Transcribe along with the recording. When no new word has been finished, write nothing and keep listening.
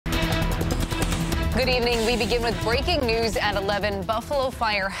Good evening. We begin with breaking news at 11. Buffalo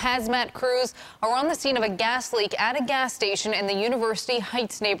Fire Hazmat crews are on the scene of a gas leak at a gas station in the University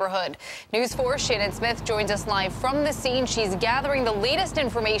Heights neighborhood. News 4's Shannon Smith joins us live from the scene. She's gathering the latest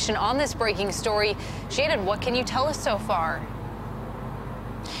information on this breaking story. Shannon, what can you tell us so far?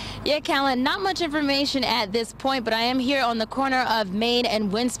 Yeah, Callan, not much information at this point, but I am here on the corner of Main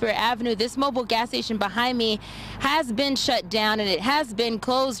and Winspear Avenue. This mobile gas station behind me has been shut down, and it has been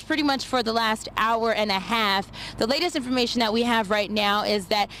closed pretty much for the last hour and a half. The latest information that we have right now is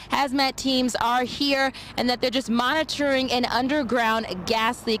that hazmat teams are here and that they're just monitoring an underground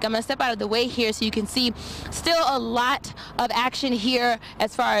gas leak. I'm going to step out of the way here so you can see still a lot of action here,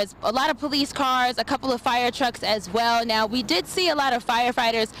 as far as a lot of police cars, a couple of fire trucks as well. Now, we did see a lot of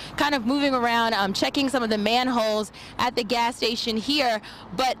firefighters kind of moving around, checking some of the manholes at the gas station here,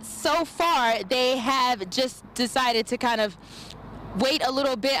 but so far they have just decided to kind of wait a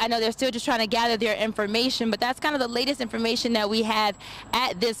little bit. I know they're still just trying to gather their information, but that's kind of the latest information that we have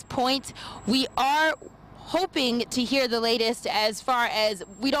at this point. We are hoping to hear the latest, as far as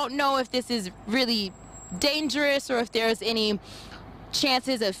we don't know if this is really dangerous or if there's any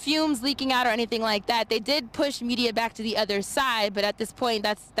chances of fumes leaking out or anything like that. They did push media back to the other side, but at this point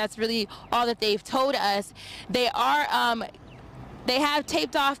that's really all that they've told us. They have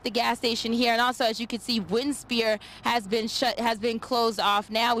taped off the gas station here, and also, as you can see, Winspear has been closed off.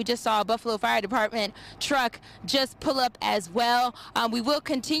 Now we just saw a Buffalo Fire Department truck just pull up as well. We will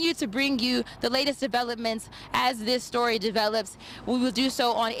continue to bring you the latest developments as this story develops. We will do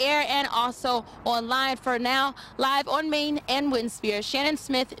so on air and also online. For now, live on Main and Winspear, Shannon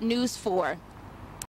Smith, News 4.